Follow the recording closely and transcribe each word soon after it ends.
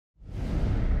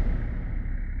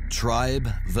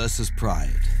Tribe versus pride.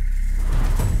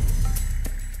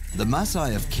 The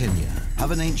Maasai of Kenya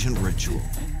have an ancient ritual.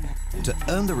 To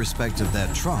earn the respect of their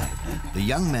tribe, the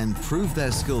young men prove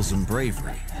their skills and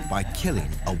bravery by killing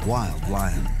a wild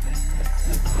lion.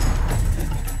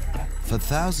 For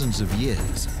thousands of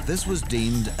years, this was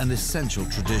deemed an essential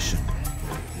tradition.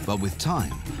 But with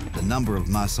time, the number of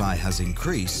Maasai has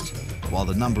increased, while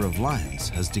the number of lions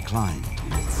has declined.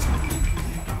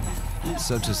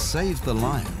 So to save the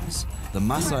lions, the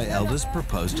Maasai elders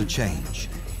proposed a change.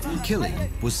 Killing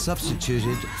was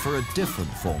substituted for a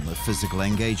different form of physical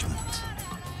engagement: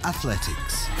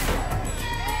 athletics.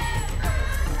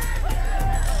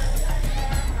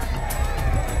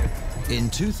 In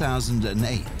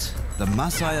 2008, the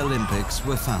Maasai Olympics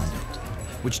were founded,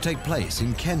 which take place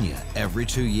in Kenya every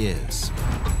 2 years.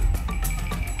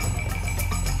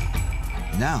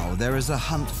 Now there is a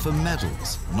hunt for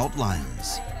medals, not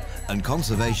lions, and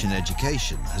conservation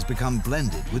education has become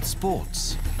blended with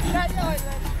sports.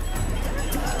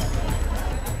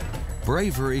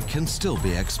 Bravery can still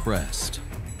be expressed,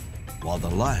 while the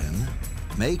lion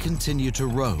may continue to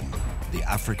roam the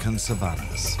African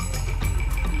savannas.